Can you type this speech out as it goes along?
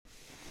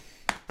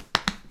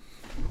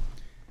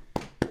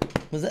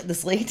Was that the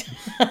slate?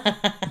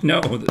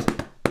 No.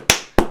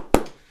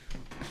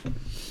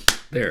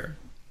 There.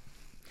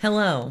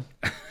 Hello.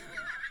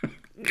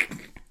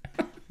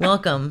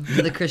 Welcome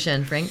to the Krisha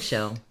and Frank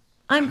Show.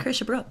 I'm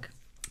Krisha Brooke.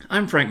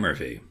 I'm Frank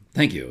Murphy.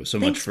 Thank you so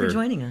much Thanks for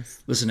joining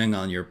us. Listening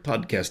on your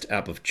podcast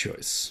app of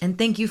choice. And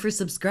thank you for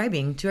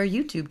subscribing to our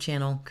YouTube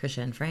channel,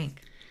 Krisha and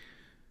Frank.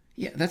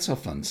 Yeah, that's all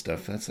fun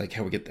stuff. That's like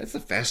how we get, that's the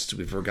fastest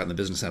we've ever gotten the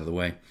business out of the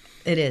way.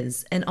 It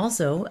is. And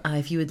also,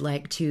 if you would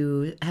like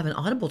to have an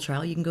Audible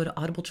trial, you can go to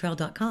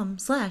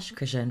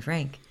audibletrial.com/Krisha and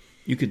Frank.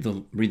 You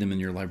could read them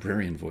in your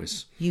librarian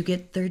voice. You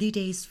get 30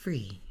 days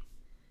free.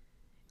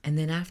 And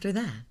then after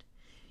that,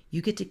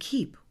 you get to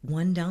keep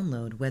one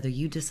download, whether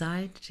you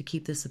decide to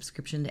keep the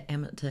subscription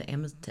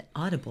to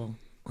Audible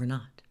or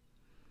not.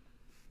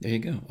 There you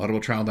go.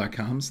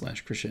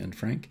 audibletrial.com/Krisha and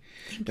Frank.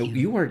 Thank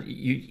you.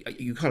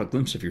 You caught a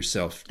glimpse of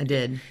yourself. I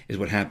did. Is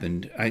what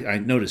happened. I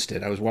noticed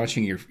it. I was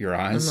watching your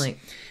eyes.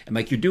 I'm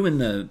like, you're doing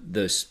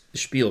the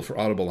spiel for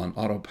Audible on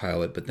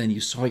autopilot, but then you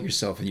saw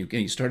yourself and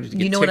you started to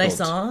get tickled. What I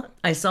saw?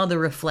 I saw the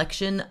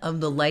reflection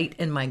of the light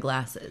in my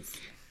glasses.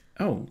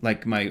 Oh,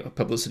 like my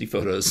publicity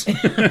photos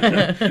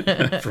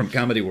from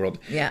Comedy World.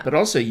 Yeah. But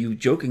also, you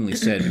jokingly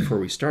said before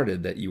we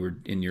started that you were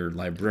in your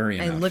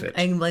librarian outfit.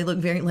 I look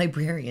very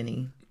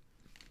librarian-y.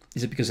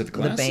 Is it because of the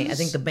glasses? I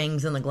think the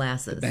bangs in the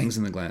glasses. The bangs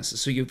in the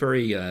glasses. So you're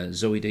very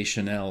Zooey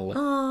Deschanel.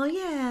 Oh,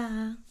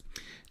 yeah.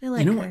 I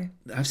like her.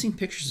 What? I've seen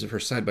pictures of her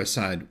side by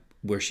side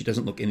where she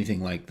doesn't look anything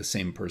like the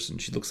same person.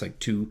 She looks like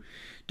two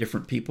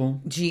different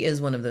people. She is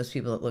one of those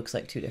people that looks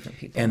like two different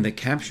people. And the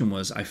caption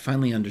was, I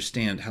finally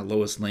understand how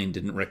Lois Lane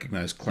didn't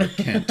recognize Clark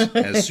Kent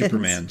as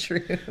Superman. It's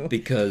true.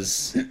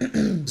 Because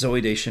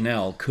Zooey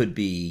Deschanel could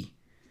be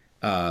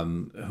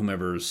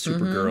whomever,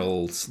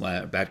 Supergirl,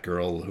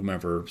 Batgirl,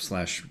 whomever,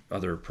 /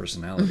 other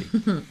personality.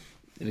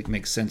 It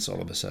makes sense all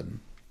of a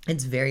sudden.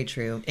 It's very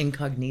true.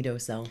 Incognito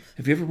self.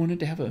 Have you ever wanted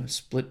to have a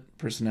split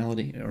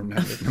personality? Or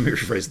not, let me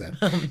rephrase that.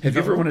 Have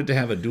you ever wanted to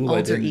have a dual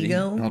identity?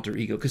 Alter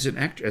ego? Because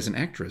as an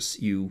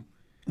actress, you...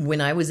 When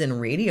I was in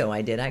radio,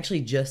 I did. I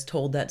actually just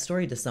told that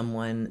story to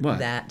someone. What?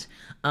 That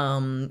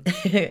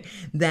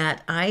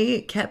that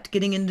I kept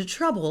getting into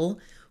trouble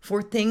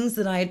for things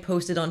that I had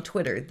posted on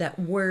Twitter that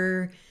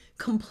were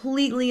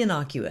completely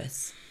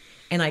innocuous.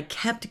 And I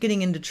kept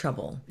getting into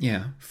trouble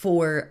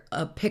for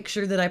a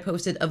picture that I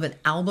posted of an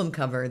album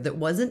cover that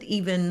wasn't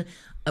even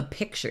a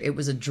picture. It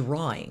was a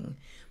drawing.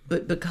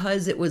 But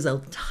because it was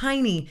a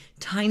tiny,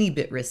 tiny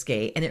bit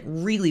risque, and it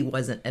really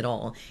wasn't at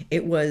all.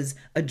 It was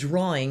a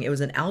drawing. It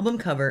was an album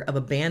cover of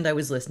a band I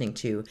was listening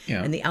to.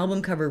 Yeah. And the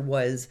album cover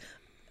was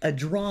a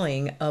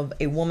drawing of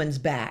a woman's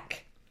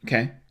back.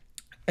 Okay.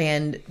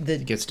 And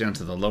it gets down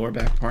to the lower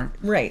back part?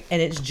 Right.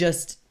 And it's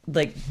just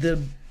like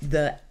the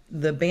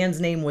band's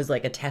name was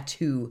like a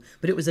tattoo,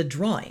 but it was a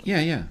drawing.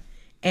 Yeah, yeah.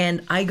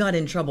 And I got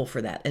in trouble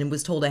for that and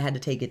was told I had to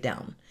take it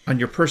down. On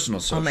your personal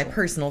social? On my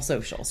personal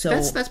social.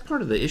 So that's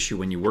part of the issue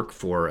when you work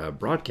for a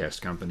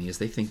broadcast company is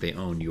they think they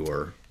own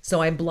your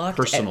I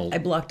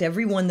blocked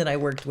everyone that I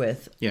worked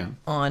with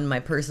on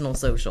my personal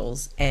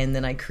socials, and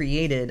then I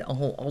created a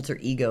whole alter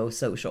ego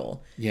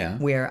social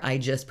where I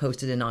just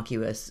posted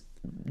innocuous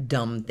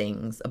dumb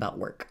things about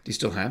work. Do you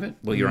still have it?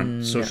 Well, you're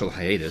on social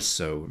hiatus,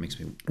 so it makes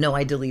me... No,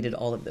 I deleted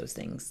all of those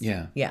things.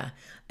 Yeah. Yeah.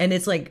 And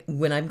it's like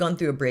when I've gone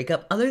through a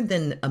breakup, other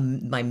than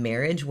my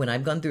marriage, when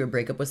I've gone through a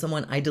breakup with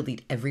someone, I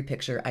delete every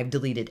picture. I've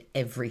deleted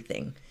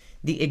everything.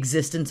 The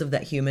existence of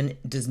that human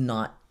is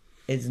not...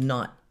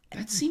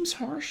 That seems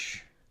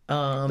harsh.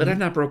 But I've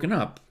not broken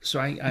up,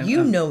 so I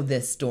know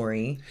this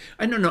story.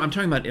 I know. I'm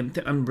talking about...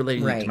 I'm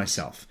relating it to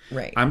myself.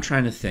 Right. I'm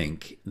trying to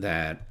think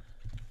that...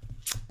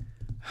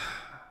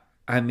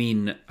 I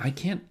mean, I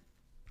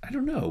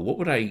don't know. What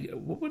would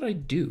I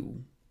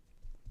do?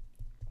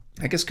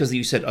 I guess because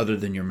you said other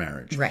than your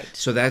marriage. Right.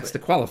 So that's the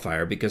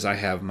qualifier because I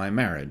have my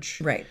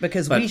marriage. Right.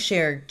 Because we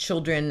share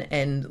children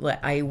and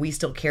we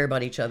still care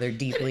about each other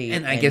deeply.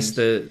 And I guess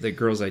the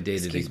girls I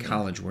dated in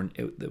college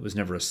it was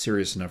never a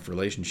serious enough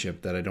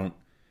relationship that I don't,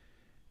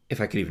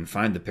 if I could even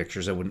find the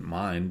pictures, I wouldn't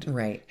mind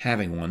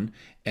having one.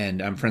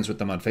 And I'm friends with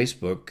them on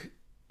Facebook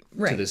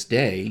to this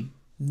day.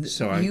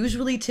 So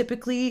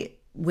typically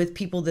with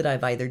people that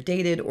I've either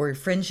dated or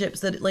friendships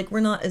that like we're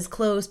not as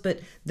close,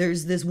 but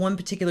there's this one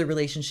particular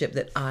relationship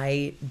that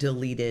I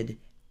deleted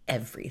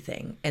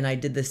everything. And I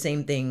did the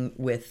same thing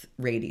with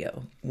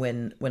radio.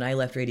 When I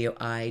left radio,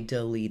 I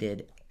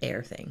deleted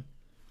everything.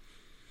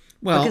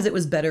 Well, because it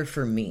was better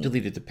for me.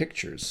 Deleted the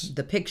pictures.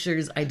 The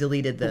pictures, I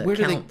deleted the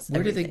accounts.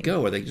 Where do they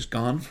go? Are they just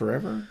gone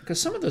forever?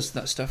 Because some of those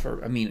stuff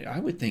are, I mean, I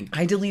would think...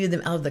 I deleted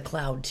them out of the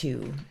cloud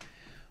too.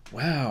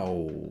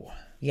 Wow.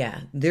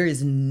 Yeah, there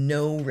is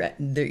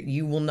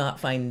you will not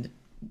find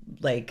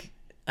like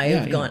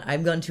I've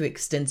gone to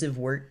extensive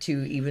work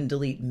to even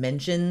delete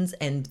mentions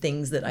and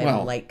things that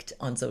I've liked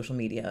on social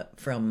media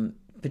from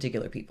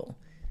particular people.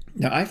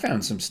 Now I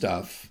found some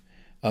stuff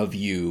of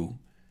you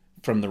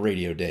from the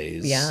radio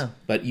days. Yeah.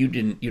 But you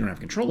don't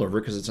have control over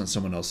it because it's on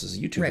someone else's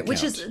YouTube account.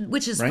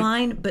 Which is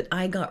fine, but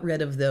I got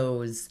rid of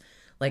those.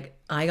 Like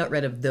I got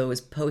rid of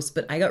those posts,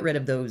 but I got rid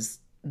of those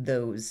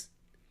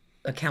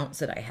accounts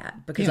that I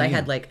had, because I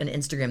had like an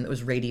Instagram that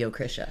was Radio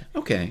Krisha.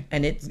 Okay.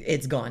 And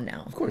it's gone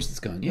now. Of course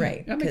it's gone. Yeah.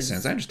 Right. That makes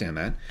sense. I understand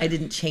that. I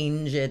didn't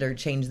change it or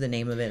change the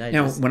name of it.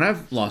 When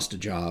I've lost a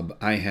job,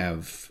 I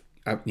have,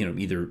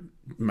 either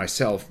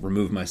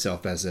remove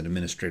myself as an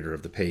administrator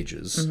of the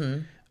pages,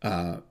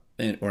 or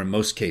in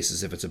most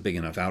cases, if it's a big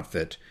enough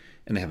outfit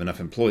and they have enough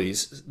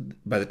employees,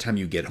 by the time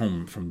you get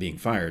home from being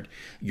fired,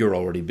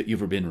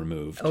 you've been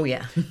removed. Oh,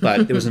 yeah.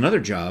 But there was another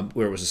job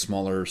where it was a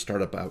smaller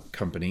startup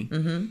company,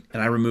 and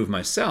I removed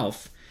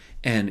myself,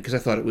 and because I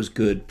thought it was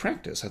good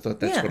practice. I thought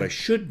that's what I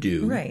should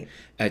do. Right.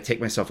 I take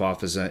myself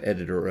off as an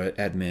editor or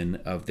admin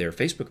of their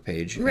Facebook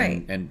page,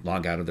 and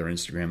log out of their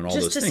Instagram and all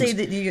those things. Just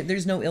to say that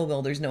there's no ill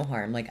will, there's no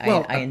harm. Like,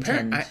 I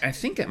intend. I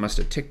think that must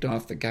have ticked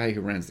off the guy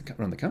who ran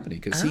the company,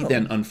 because he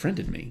then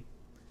unfriended me.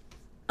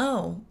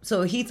 Oh,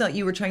 so he thought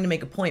you were trying to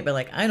make a point by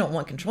like, I don't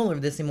want control over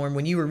this anymore,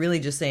 when you were really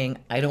just saying,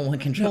 I don't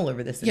want control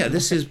over this anymore. Yeah,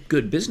 this is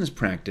good business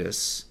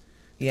practice.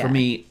 For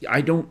me.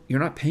 You're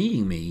not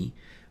paying me.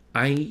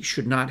 I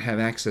should not have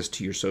access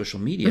to your social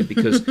media,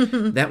 because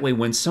that way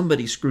when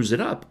somebody screws it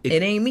up,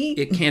 it ain't me.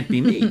 It can't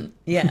be me.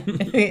 Yeah,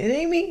 it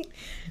ain't me.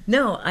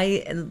 No,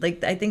 I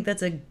think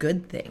that's a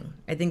good thing.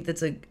 I think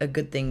that's a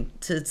good thing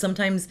to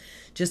sometimes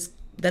just,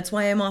 that's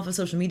why I'm off of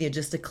social media,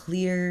 just to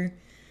clear.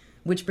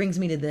 Which brings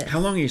me to this. How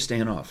long are you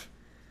staying off?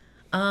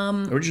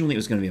 Originally, it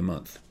was going to be a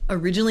month.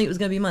 Originally, it was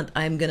going to be a month.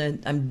 I'm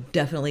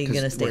definitely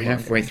going to stay longer. We're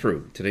halfway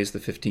through. Today's the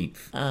 15th.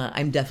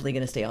 I'm definitely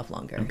going to stay off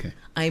longer. Okay.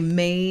 I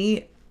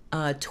may,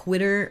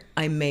 Twitter,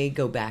 I may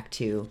go back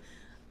to,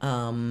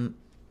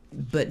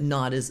 but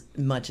not as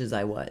much as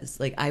I was.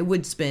 Like, I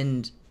would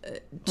spend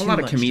a lot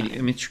of comedians.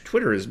 I mean,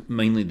 Twitter is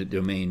mainly the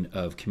domain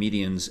of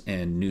comedians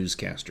and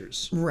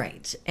newscasters,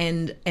 right?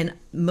 And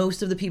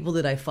most of the people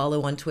that I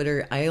follow on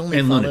Twitter, I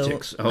only follow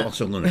lunatics.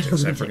 Also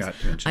lunatics. I forgot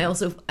to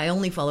mention. I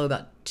only follow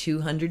about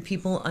 200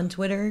 people on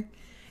Twitter,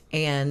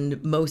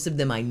 and most of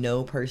them I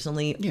know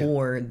personally,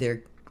 or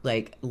they're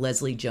like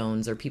Leslie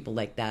Jones or people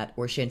like that,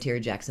 or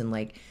Shantira Jackson,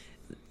 like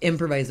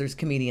improvisers,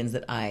 comedians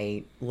that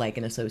I like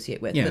and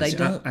associate with. Yeah,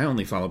 but I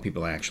only follow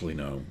people I actually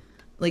know.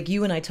 Like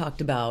you and I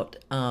talked about...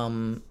 but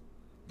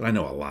I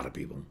know a lot of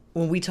people.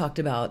 When we talked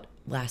about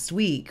last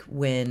week,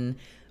 when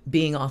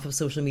being off of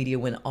social media,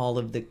 when all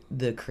of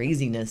the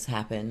craziness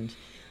happened,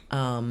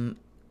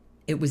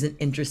 it was an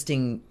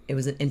interesting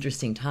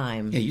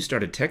time. Yeah, you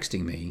started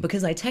texting me.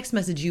 Because I text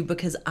messaged you,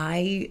 because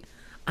I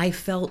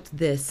felt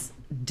this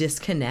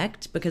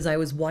disconnect, because I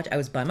was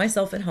by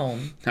myself at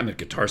home. I'm at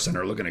Guitar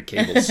Center looking at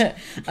cables.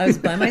 I was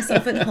by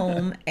myself at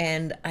home,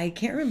 and I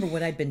can't remember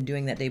what I'd been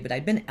doing that day, but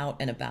I'd been out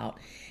and about.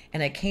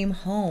 And I came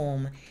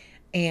home,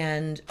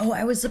 and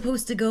I was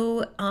supposed to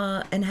go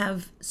and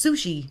have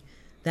sushi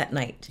that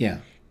night. Yeah.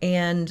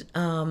 And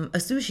a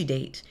sushi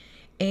date.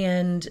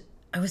 And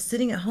I was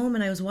sitting at home,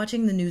 and I was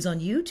watching the news on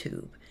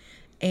YouTube.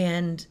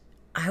 And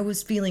I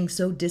was feeling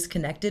so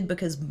disconnected,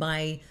 because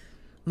my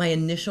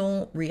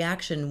initial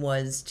reaction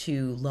was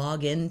to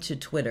log into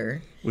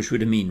Twitter. Which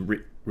would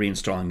mean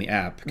reinstalling the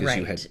app, because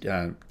you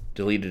had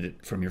deleted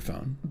it from your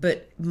phone.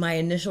 But my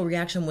initial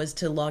reaction was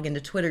to log into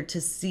Twitter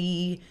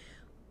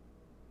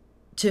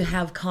to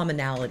have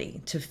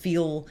commonality, to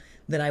feel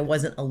that I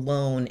wasn't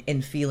alone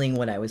in feeling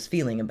what I was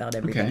feeling about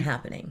everything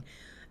happening.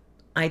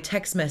 I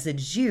text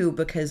messaged you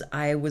because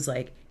I was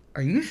like,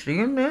 are you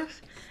seeing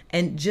this?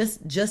 And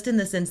just in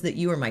the sense that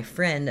you are my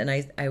friend, and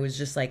I was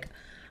just like,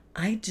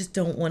 I just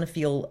don't want to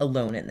feel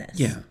alone in this.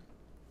 Yeah.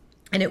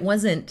 And it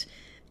wasn't,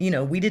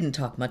 we didn't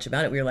talk much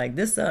about it. We were like,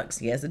 this sucks.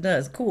 Yes, it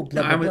does. Cool.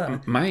 Blah, blah, blah.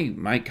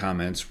 My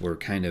comments were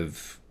kind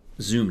of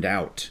zoomed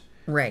out.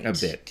 Right. A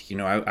bit.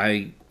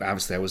 I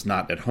obviously I was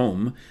not at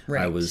home.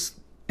 Right. I was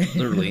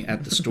literally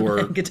at the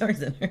store. Guitar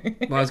Center.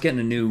 Well, I was getting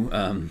a new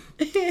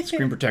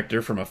screen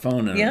protector for my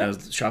phone, and I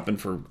was shopping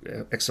for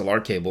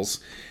XLR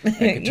cables at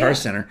Guitar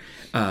Center.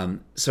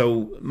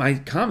 So my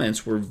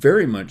comments were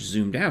very much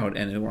zoomed out,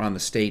 and they were on the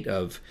state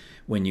of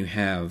when you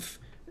have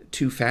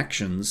two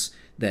factions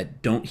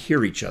that don't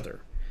hear each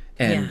other.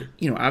 And,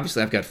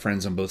 obviously I've got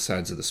friends on both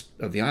sides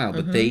of the aisle,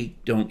 but they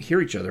don't hear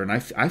each other. And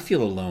I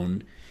feel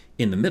alone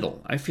in the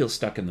middle. I feel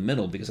stuck in the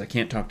middle, because I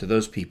can't talk to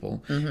those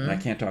people, and I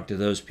can't talk to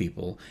those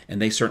people, and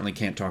they certainly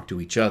can't talk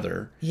to each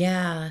other.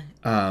 Yeah.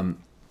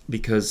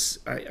 Because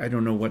I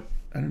don't know what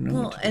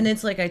Well, and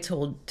it's like I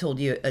told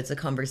you, it's a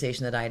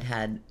conversation that I'd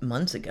had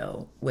months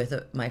ago with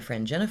my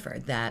friend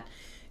Jennifer, that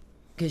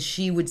because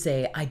she would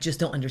say, I just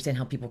don't understand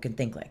how people can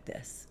think like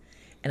this.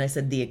 And I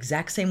said, the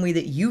exact same way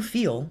that you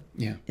feel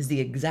is the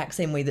exact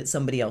same way that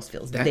somebody else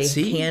feels. That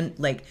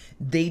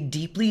they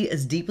deeply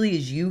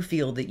as you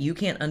feel that you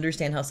can't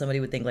understand how somebody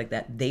would think like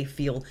that. They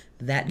feel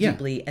that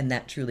deeply and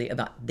that truly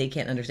about, they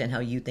can't understand how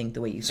you think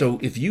the way you think. So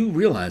if you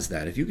realize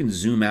that, if you can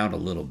zoom out a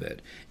little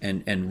bit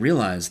and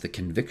realize the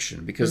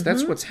conviction, because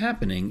that's what's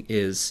happening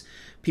is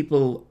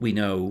people we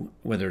know,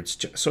 whether it's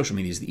social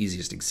media is the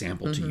easiest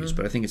example to use,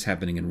 but I think it's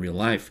happening in real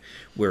life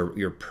where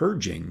you're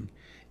purging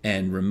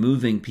and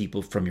removing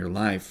people from your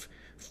life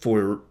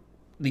for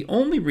the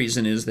only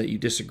reason is that you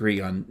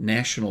disagree on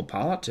national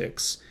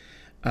politics.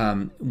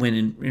 when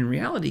in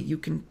reality you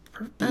can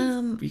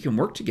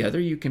work together.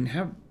 You can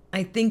have.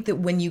 I think that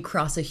when you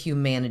cross a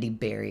humanity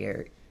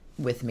barrier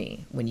with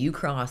me, when you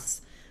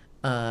cross,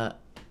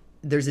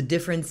 there's a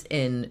difference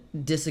in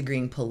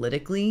disagreeing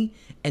politically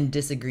and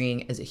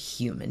disagreeing as a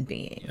human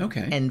being.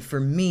 Okay. And for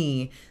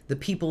me, the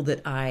people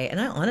that I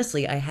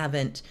honestly, I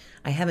haven't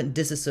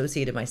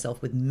disassociated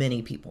myself with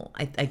many people.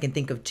 I can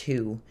think of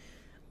two,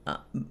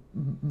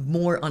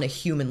 more on a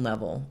human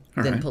level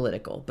than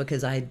political,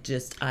 because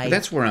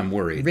that's where I'm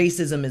worried.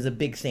 Racism is a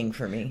big thing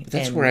for me.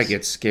 That's where I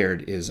get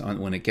scared is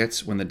when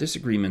the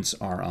disagreements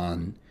are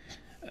on.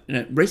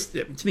 Race,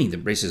 to me, the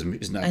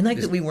racism is not. I like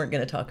that we weren't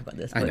going to talk about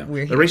this. But I know.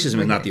 The racism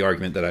is not the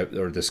argument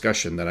or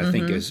discussion that I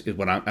think is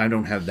what I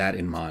don't have that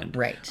in mind.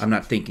 Right. I'm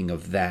not thinking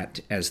of that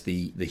as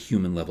the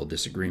human level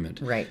disagreement.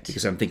 Right.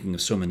 Because I'm thinking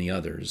of so many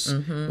others.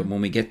 But when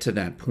we get to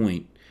that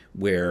point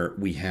where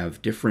we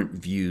have different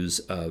views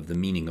of the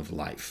meaning of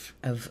life,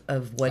 of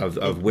what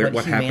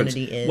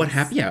humanity is, what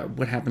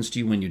happens to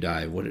you when you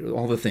die,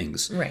 all the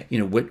things, right?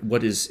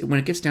 What is when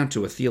it gets down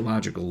to a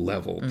theological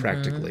level,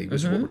 practically,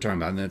 is what we're talking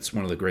about, and that's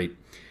one of the great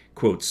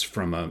quotes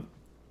from a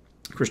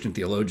Christian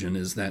theologian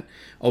is that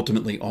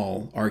ultimately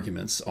all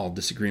arguments, all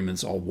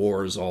disagreements, all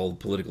wars, all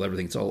political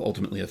everything, it's all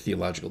ultimately a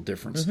theological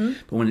difference.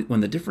 But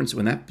when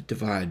that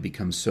divide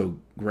becomes so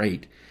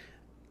great,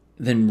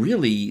 then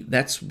really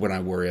that's what I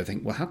worry. I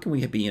think, well, how can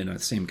we be in the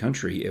same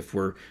country if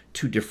we're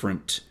two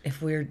different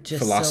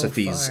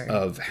philosophies so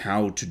of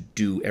how to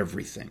do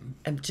everything?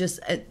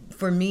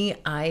 For me,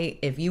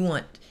 if you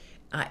want,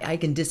 I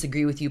can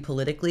disagree with you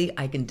politically.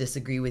 I can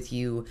disagree with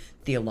you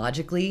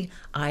theologically.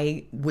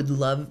 I would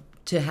love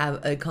to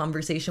have a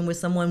conversation with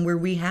someone where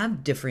we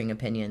have differing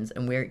opinions,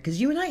 and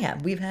because you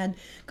and we've had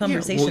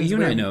conversations. Well, you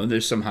and I know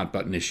there's some hot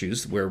button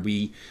issues where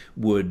we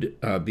would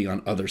be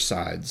on other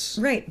sides,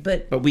 right?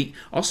 But we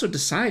also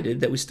decided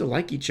that we still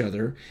like each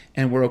other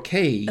and we're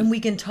okay, and we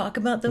can talk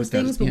about those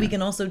things, but we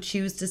can also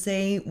choose to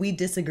say we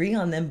disagree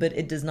on them, but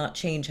it does not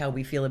change how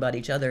we feel about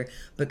each other,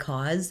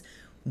 because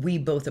we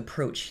both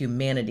approach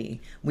humanity.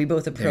 We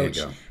both approach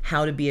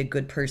how to be a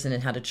good person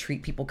and how to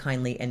treat people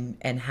kindly,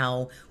 and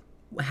how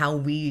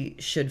we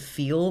should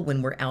feel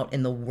when we're out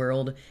in the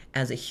world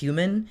as a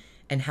human,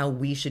 and how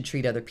we should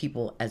treat other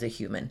people as a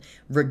human,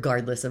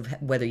 regardless of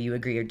whether you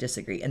agree or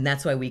disagree. And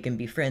that's why we can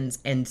be friends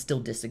and still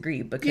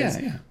disagree, because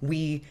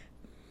we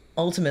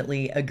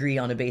ultimately agree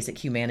on a basic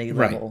humanity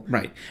level.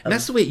 Right. And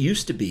that's the way it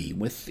used to be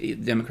with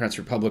Democrats,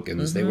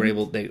 Republicans.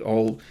 They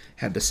all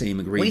had the same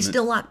agreement. We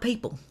still like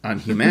people on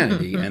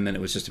humanity, and then it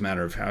was just a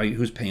matter of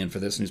who's paying for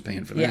this and who's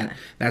paying for that. Yeah.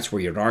 That's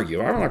where you'd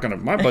argue.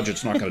 My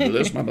budget's not going to do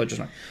this. My budget's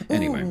not.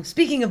 Anyway. Ooh,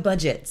 speaking of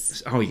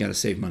budgets. Oh, you got to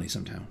save money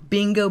somehow.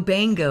 Bingo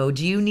bango.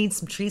 Do you need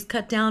some trees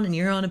cut down and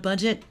you're on a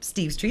budget?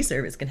 Steve's Tree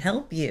Service can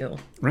help you.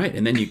 Right,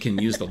 and then you can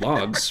use the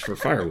logs for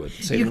firewood.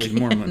 Save really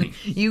more money.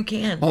 You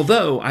can.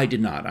 Although I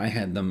did not. I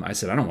had them. I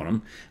said, I don't want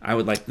them. I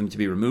would like them to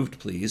be removed,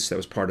 please. That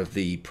was part of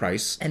the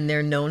price. And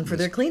they're known for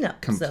their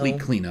cleanup. Complete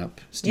cleanup.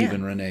 Steve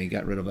and Renee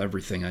got rid of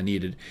everything I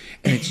needed.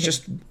 And it's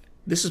just,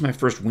 this is my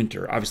first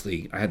winter.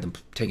 Obviously, I had them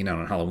taken out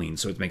on Halloween,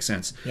 so it makes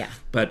sense. Yeah.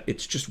 But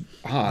it's just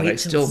odd. Wait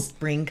till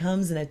spring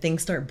comes and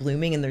things start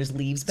blooming and there's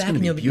leaves back. It's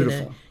going to be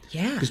beautiful.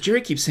 Yeah. Because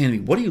Jerry keeps saying to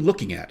me, what are you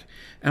looking at?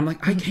 And I'm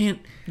like, I can't.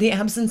 The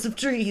absence of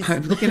trees.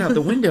 I'm looking out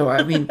the window.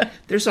 I mean,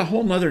 there's a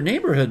whole nother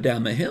neighborhood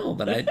down the hill,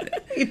 but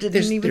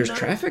there's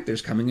traffic.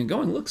 There's coming and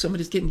going. Look,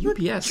 somebody's getting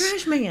UPS.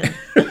 Trash man.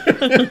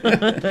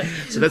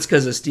 So that's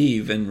because of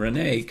Steve and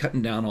Renee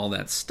cutting down all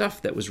that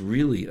stuff that was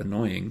really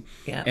annoying.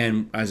 Yeah.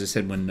 And as I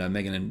said, when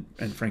Megan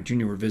and Frank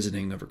Jr. were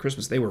visiting over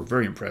Christmas, they were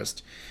very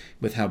impressed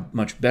with how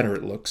much better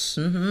it looks.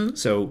 Mm-hmm.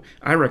 So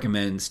I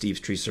recommend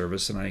Steve's Tree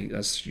Service, and I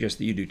suggest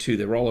that you do too.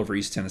 They're all over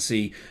East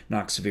Tennessee,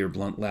 Knox, Sevier,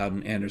 Blount,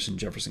 Loudoun, Anderson,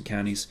 Jefferson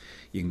counties.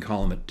 You can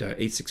call them at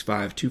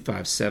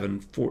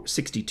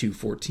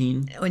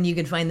 865-257-6214. And you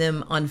can find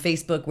them on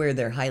Facebook, where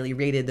they're highly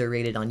rated. They're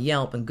rated on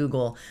Yelp and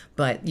Google,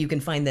 but you can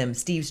find them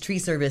Steve's Tree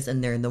Service,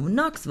 and they're in the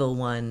Knoxville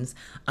ones.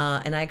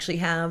 And I actually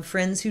have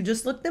friends who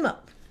just looked them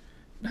up.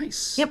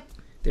 Nice. Yep.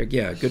 They're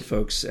good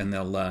folks, and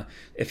they'll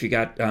if you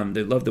got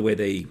they love the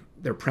way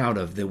they're proud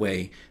of the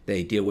way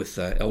they deal with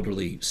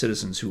elderly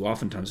citizens who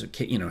oftentimes have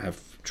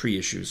tree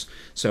issues.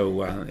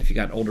 So if you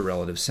got older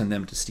relatives, send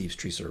them to Steve's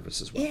Tree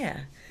Service as well.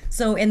 Yeah.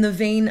 So in the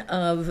vein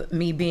of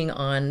me being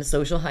on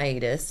social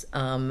hiatus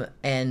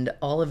and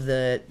all of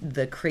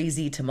the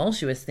crazy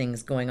tumultuous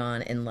things going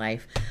on in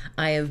life,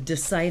 I have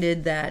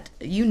decided that,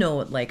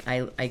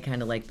 I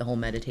kind of like the whole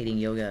meditating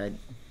yoga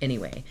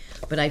anyway.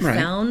 But I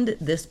found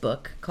this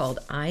book called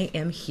I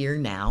Am Here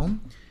Now.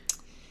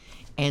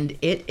 And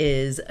it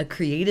is a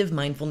creative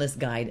mindfulness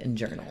guide and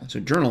journal. So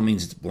journal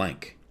means it's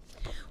blank.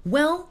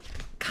 Well,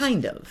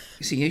 kind of.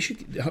 See,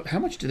 how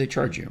much do they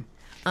charge you?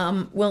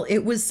 Well, it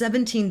was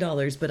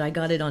 $17, but I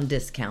got it on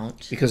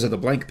discount. Because of the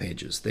blank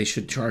pages. They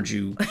should charge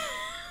you...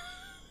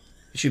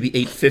 It should be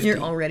 $8.50. You're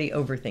already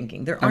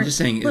overthinking. I'm just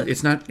saying, there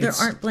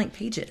aren't blank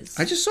pages.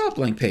 I just saw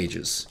blank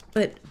pages.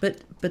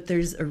 But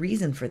there's a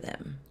reason for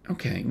them.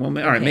 Okay. Well,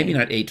 all right. Maybe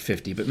not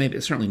 $8.50, but maybe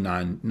it's certainly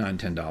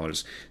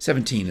 $10.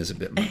 17 is a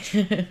bit much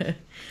because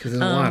there's a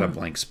lot of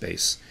blank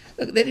space.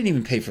 Look, they didn't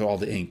even pay for all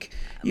the ink.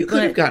 You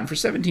could have gotten for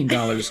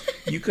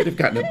 $17. You could have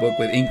gotten a book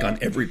with ink on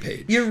every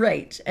page. You're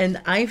right,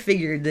 and I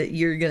figured that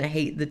you're gonna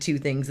hate the two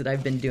things that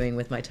I've been doing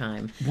with my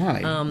time.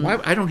 Why? Why?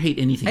 I don't hate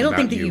anything. I don't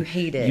think that you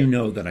hate it. You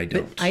know that I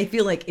don't. But I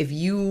feel like if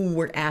you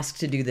were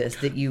asked to do this,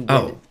 that you would.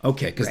 Oh,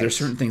 okay. Because there's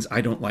certain things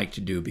I don't like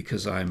to do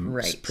because I'm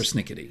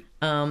persnickety.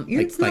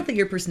 It's not that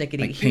you're persnickety.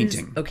 Like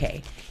painting.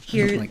 Okay. I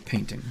don't like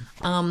painting.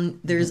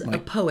 There's a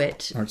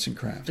poet. Arts and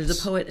crafts. There's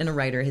a poet and a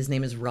writer. His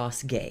name is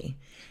Ross Gay.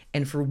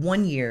 And for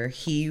 1 year,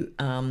 he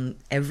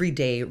every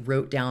day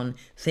wrote down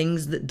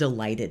things that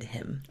delighted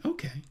him.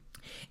 Okay.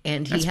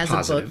 And he has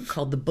a book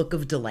called The Book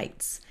of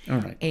Delights. All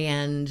right.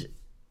 And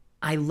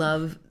I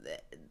love,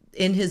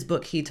 in his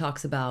book, he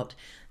talks about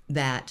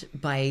that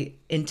by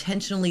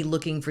intentionally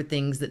looking for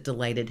things that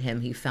delighted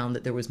him, he found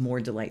that there was more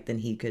delight than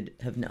he could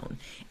have known.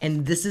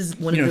 And this is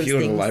one of those things. If you go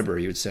to the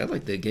library, you would say, I'd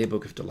like the Gay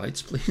Book of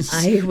Delights, please.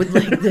 I would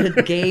like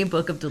the Gay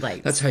Book of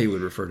Delights. That's how you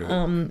would refer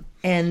to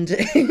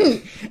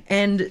it.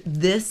 And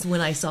this, when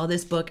I saw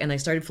this book and I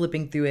started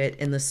flipping through it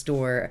in the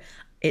store,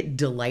 it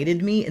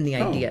delighted me in the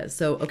idea.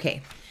 So,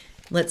 okay.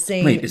 Let's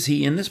say. Wait, is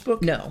he in this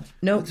book? No.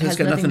 It has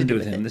got nothing to do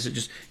with him.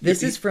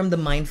 This is from the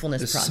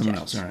Mindfulness Project. This is someone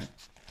else, all right.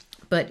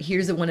 But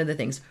here's one of the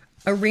things.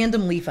 A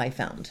random leaf I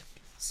found.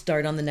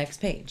 Start on the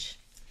next page.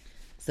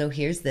 So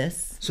here's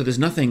this. So there's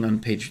nothing on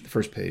the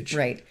first page.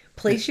 Right.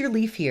 Place your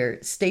leaf here.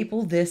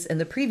 Staple this and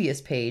the previous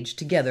page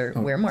together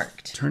where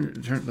marked.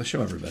 Turn. Let's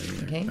show everybody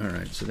there. Okay. All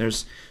right.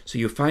 So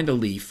you find a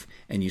leaf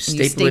and you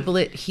staple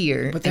it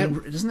here. But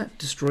doesn't that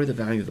destroy the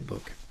value of the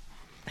book?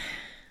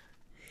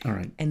 All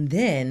right. And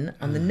then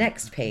on the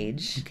next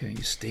page. Okay.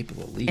 You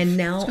staple a leaf. And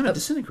now it's going to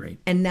disintegrate.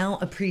 And now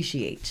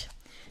appreciate.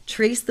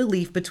 Trace the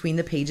leaf between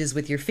the pages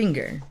with your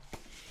finger.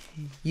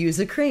 Use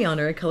a crayon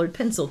or a colored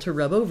pencil to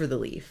rub over the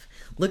leaf.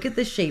 Look at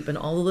the shape and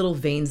all the little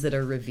veins that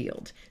are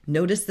revealed.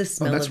 Notice the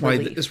smell of the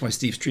leaf. That's why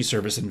Steve's Tree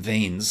Service and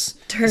veins.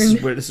 Turn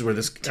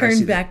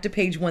back to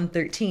page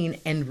 113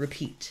 and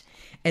repeat.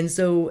 And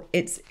so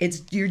it's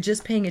you're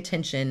just paying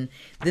attention.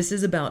 This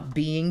is about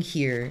being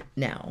here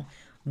now.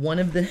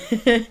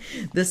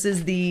 This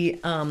is the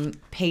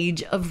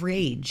page of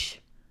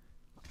rage.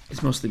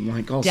 It's mostly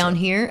blank also. Down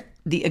here,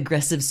 the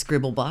aggressive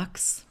scribble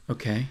box.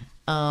 Okay.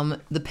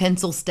 The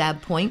pencil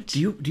stab point.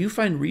 Do you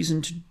find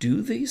reason to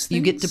do these things?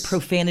 You get to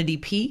profanity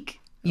peak.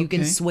 You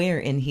can swear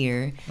in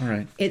here. All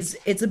right.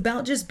 It's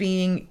about just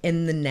being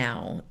in the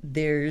now.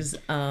 There's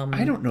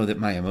I don't know that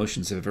my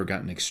emotions have ever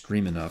gotten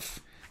extreme enough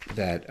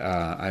that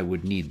I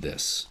would need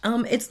this.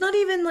 It's not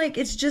even like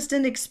it's just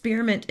an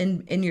experiment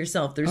in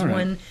yourself. There's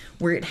one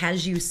where it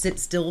has you sit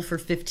still for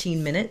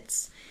 15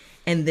 minutes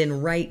and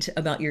then write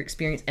about your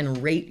experience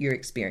and rate your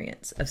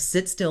experience of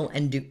sit still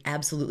and do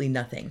absolutely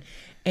nothing.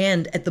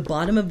 And at the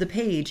bottom of the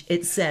page,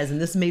 it says,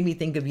 and this made me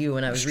think of you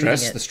when I was reading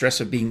it. The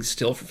stress of being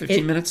still for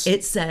 15 minutes?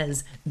 It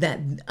says that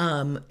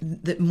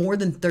that more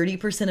than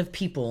 30% of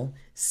people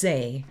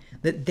say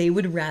that they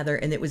would rather,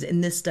 and it was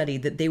in this study,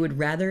 that they would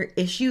rather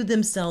issue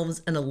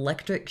themselves an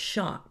electric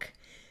shock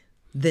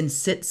than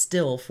sit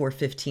still for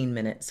 15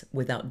 minutes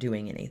without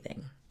doing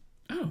anything.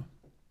 Oh,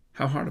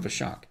 how hard of a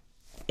shock?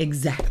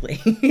 Exactly.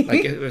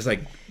 Like it was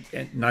like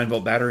a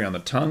 9-volt battery on the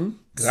tongue?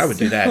 Because I would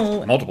do that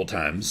multiple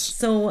times.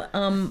 So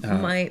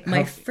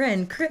my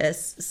friend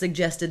Chris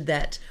suggested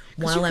that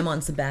while I'm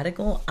on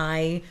sabbatical,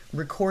 I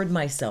record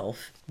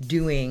myself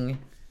doing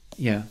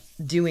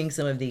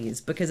some of these,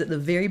 because at the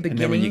very beginning, and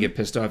then when you get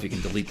pissed off, you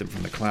can delete them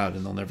from the cloud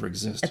and they'll never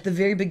exist. At the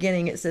very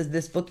beginning, it says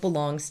this book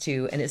belongs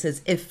to, and it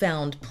says if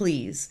found,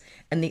 please,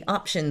 and the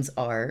options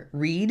are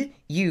read,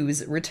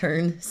 use,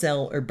 return,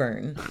 sell, or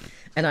burn.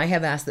 And I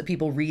have asked that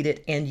people read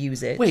it and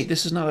use it. Wait,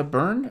 this is not a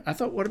burn? I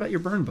thought, what about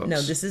your burn books?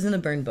 No, this isn't a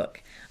burn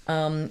book.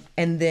 And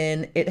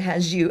then it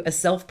has you a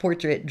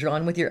self-portrait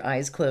drawn with your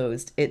eyes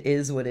closed. It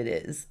is what it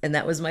is. And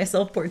that was my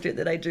self-portrait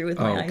that I drew with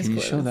my eyes closed. Can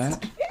you show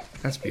that?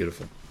 That's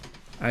beautiful.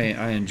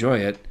 I enjoy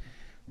it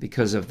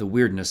because of the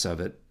weirdness of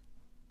it.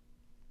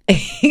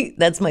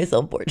 That's my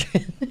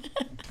self-portrait.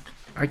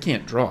 I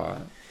can't draw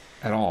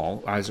at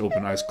all. Eyes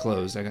open, eyes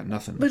closed. I got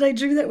nothing. But I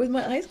drew that with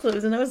my eyes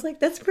closed, and I was like,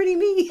 "That's pretty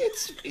me."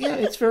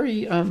 It's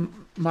very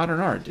modern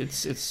art.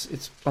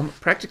 It's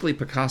practically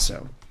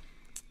Picasso.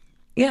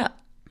 Yeah.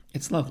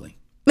 It's lovely.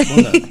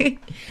 Well done.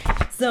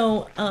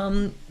 So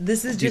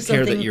this is just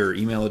something. Do you care that your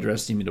email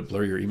address? Do you need me to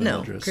blur your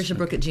email address? No,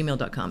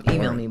 KrishaBrook@gmail.com.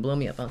 Email me, blow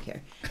me up. I don't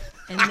care.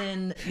 And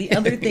then the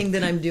other thing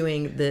that I'm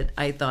doing that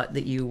I thought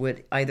that you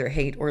would either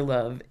hate or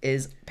love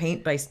is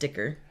paint by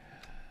sticker.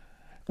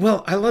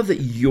 Well, I love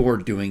that you're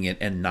doing it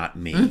and not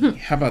me. Mm-hmm.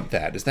 How about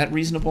that? Is that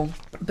reasonable?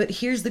 But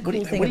here's the cool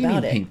thing about it. What do you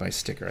mean paint by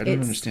sticker? I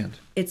don't understand.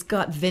 It's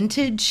got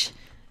vintage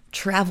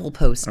travel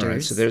posters. All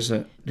right, so there's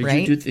a.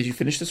 Did you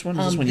finish this one?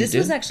 Is this one you did?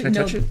 Was actually Can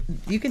I touch it?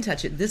 You can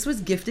touch it. This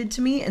was gifted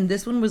to me, and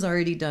this one was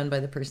already done by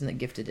the person that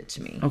gifted it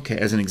to me. Okay,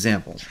 as an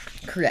example.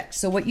 Correct.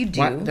 So what you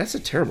do? That's a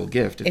terrible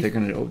gift. If they're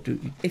going to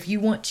do. If you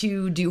want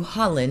to do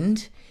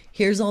Holland,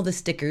 here's all the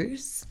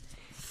stickers.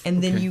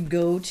 And then you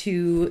go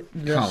to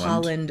the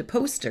Holland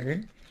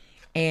poster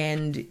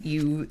and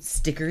you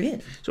sticker it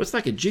in. So it's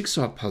like a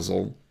jigsaw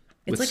puzzle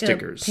with like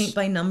stickers. A paint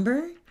by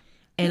number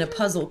and a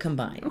puzzle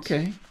combined.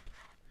 Okay.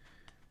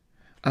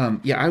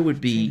 I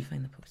would be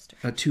find the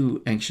poster.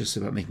 Too anxious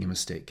about making a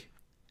mistake.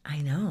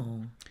 I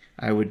know.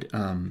 I would.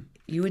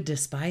 You would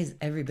despise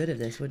every bit of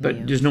this, wouldn't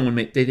you? But there's no one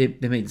they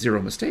made zero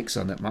mistakes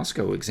on that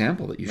Moscow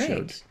example that you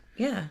showed.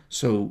 Yeah.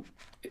 So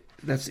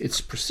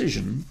it's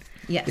precision.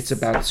 Yes. It's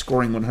about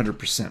scoring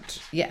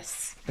 100%.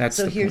 Yes. That's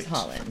so the here's point.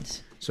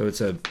 Holland. So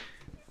it's a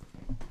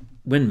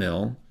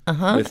windmill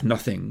with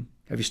nothing.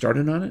 Have you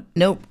started on it?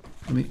 Nope.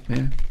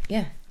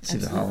 Yeah. See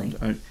the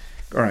Holland.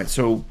 All right.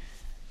 So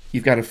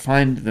you've got to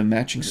find the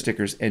matching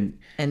stickers and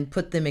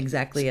put them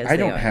exactly as they are. I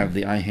don't have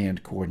the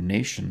eye-hand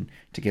coordination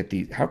to get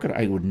these. How could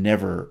I would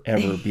never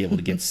ever be able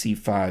to get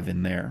C5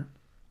 in there?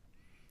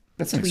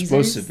 That's an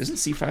explosive. Isn't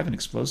C5 an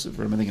explosive?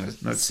 Or am I thinking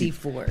not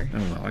C4?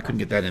 Oh well, I couldn't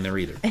get that in there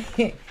either.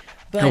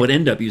 But I would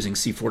end up using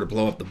C4 to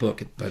blow up the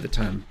book by the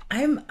time.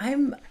 I'm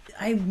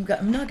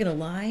not gonna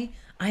lie.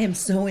 I am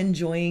so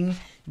enjoying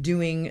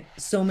doing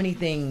so many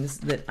things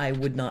that I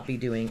would not be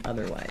doing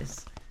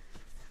otherwise.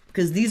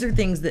 Because these are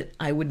things that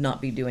I would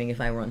not be doing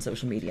if I were on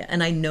social media.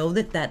 And I know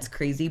that that's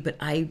crazy, but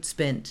I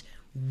spent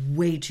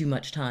way too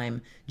much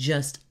time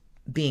just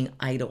being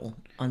idle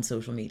on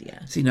social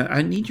media. See, now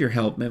I need your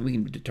help. Maybe we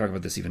can talk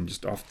about this even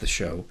just off the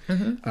show.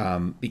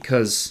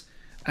 Because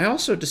I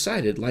also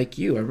decided, like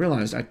you,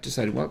 I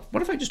decided, well,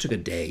 what if I just took a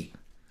day?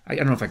 I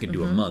don't know if I could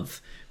do a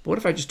month, but what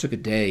if I just took a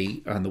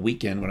day on the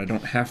weekend when I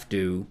don't have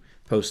to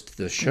post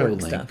the show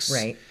links, stuff,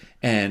 right?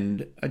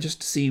 And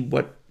just to see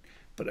what.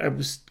 But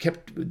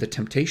the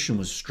temptation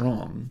was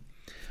strong.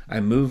 I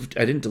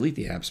didn't delete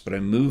the apps, but I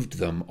moved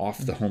them off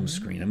the home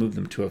screen. I moved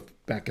them to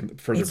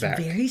further back.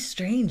 It's very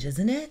strange,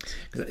 isn't it?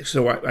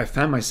 So I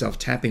found myself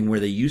tapping where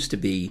they used to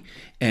be,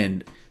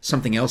 and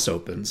something else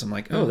opens. I'm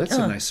like, oh, that's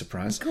a nice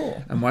surprise.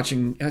 Cool. I'm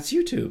watching. That's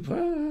YouTube.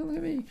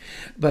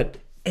 But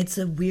it's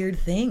a weird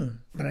thing.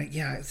 But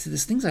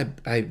there's things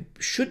I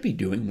should be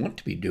doing, want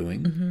to be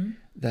doing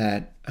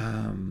that.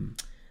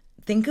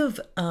 Think of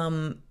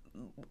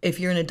if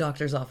you're in a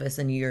doctor's office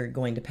and you're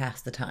going to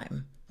pass the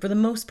time. For the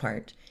most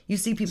part, you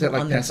see people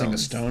on their phones. Is that like passing a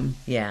stone?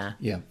 Yeah.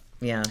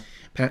 Yeah.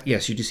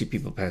 Yes, you do see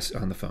people pass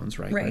on the phones,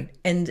 right? Right.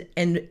 And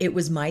it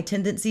was my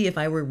tendency, if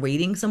I were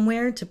waiting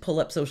somewhere, to pull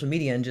up social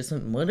media and just,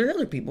 what are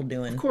other people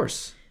doing? Of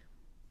course.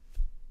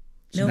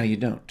 So now you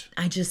don't.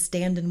 I just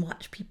stand and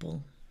watch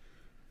people.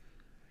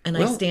 And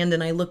I stand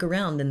and I look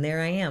around and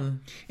there I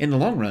am. In the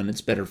long run,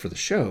 it's better for the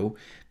show,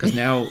 because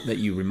now that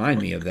you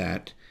remind me of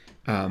that,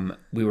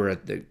 we were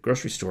at the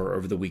grocery store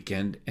over the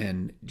weekend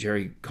and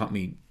Jerry caught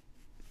me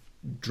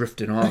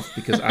drifting off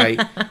because I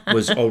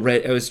was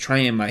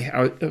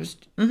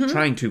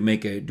trying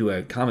to do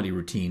a comedy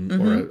routine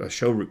or a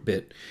show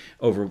bit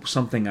over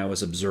something I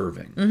was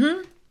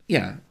observing.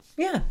 Yeah.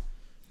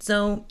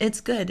 So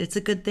it's good. It's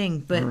a good thing.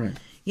 But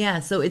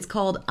yeah, so it's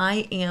called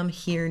I Am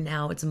Here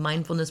Now. It's a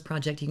mindfulness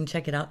project. You can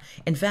check it out.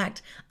 In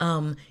fact,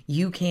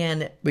 we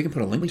can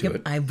put a link to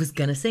it. I was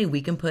gonna say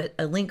we can put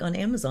a link on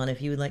Amazon if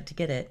you would like to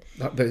get it.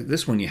 But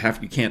this one you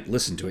can't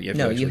listen to it.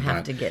 You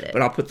have to get it.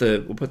 But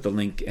we'll put the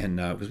link, and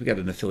because we got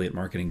an affiliate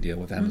marketing deal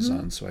with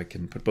Amazon, so I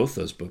can put both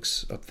those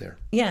books up there.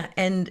 Yeah,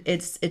 and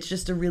it's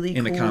just a really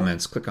in the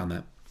comments. Click on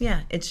that.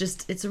 Yeah,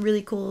 it's a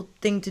really cool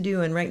thing to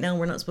do, and right now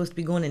we're not supposed to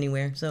be going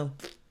anywhere, so.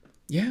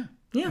 Yeah.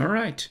 All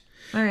right.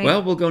 All right.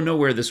 Well, we'll go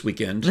nowhere this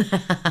weekend.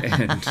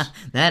 And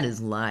that is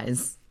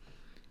lies.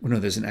 Well, no,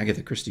 there's an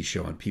Agatha Christie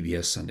show on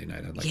PBS Sunday night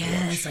I'd like to watch.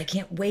 Yes, I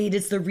can't wait.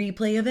 It's the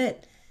replay of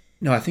it.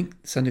 No, I think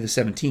Sunday the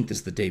 17th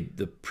is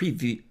the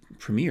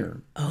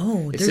premiere.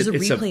 Oh, there's a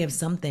replay of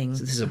something.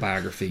 This is a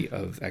biography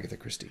of Agatha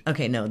Christie.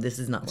 Okay, no, this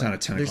is not. It's on a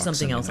 10 There's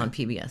something Sunday else night. on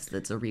PBS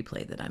that's a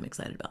replay that I'm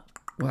excited about.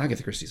 Well,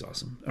 Agatha Christie's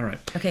awesome. All right.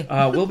 Okay.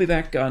 We'll be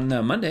back on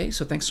Monday,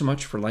 so thanks so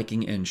much for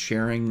liking and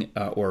sharing,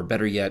 or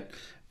better yet,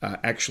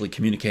 actually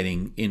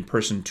communicating in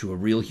person to a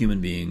real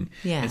human being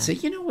and say,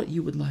 you know what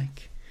you would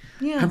like?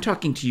 Yeah. I'm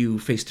talking to you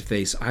face to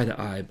face, eye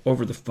to eye,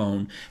 over the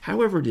phone,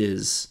 however it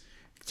is,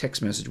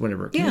 text message,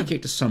 whatever.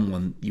 Communicate to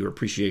someone your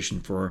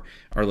appreciation for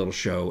our little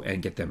show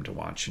and get them to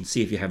watch and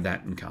see if you have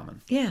that in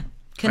common. Yeah.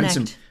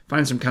 Connect.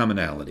 Find some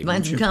commonality.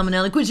 Find some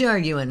commonality. Quit you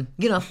arguing.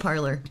 Get off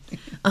Parlor.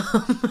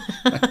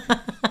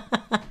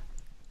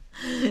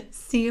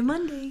 See you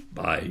Monday.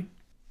 Bye.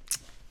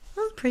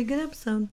 That was a pretty good episode.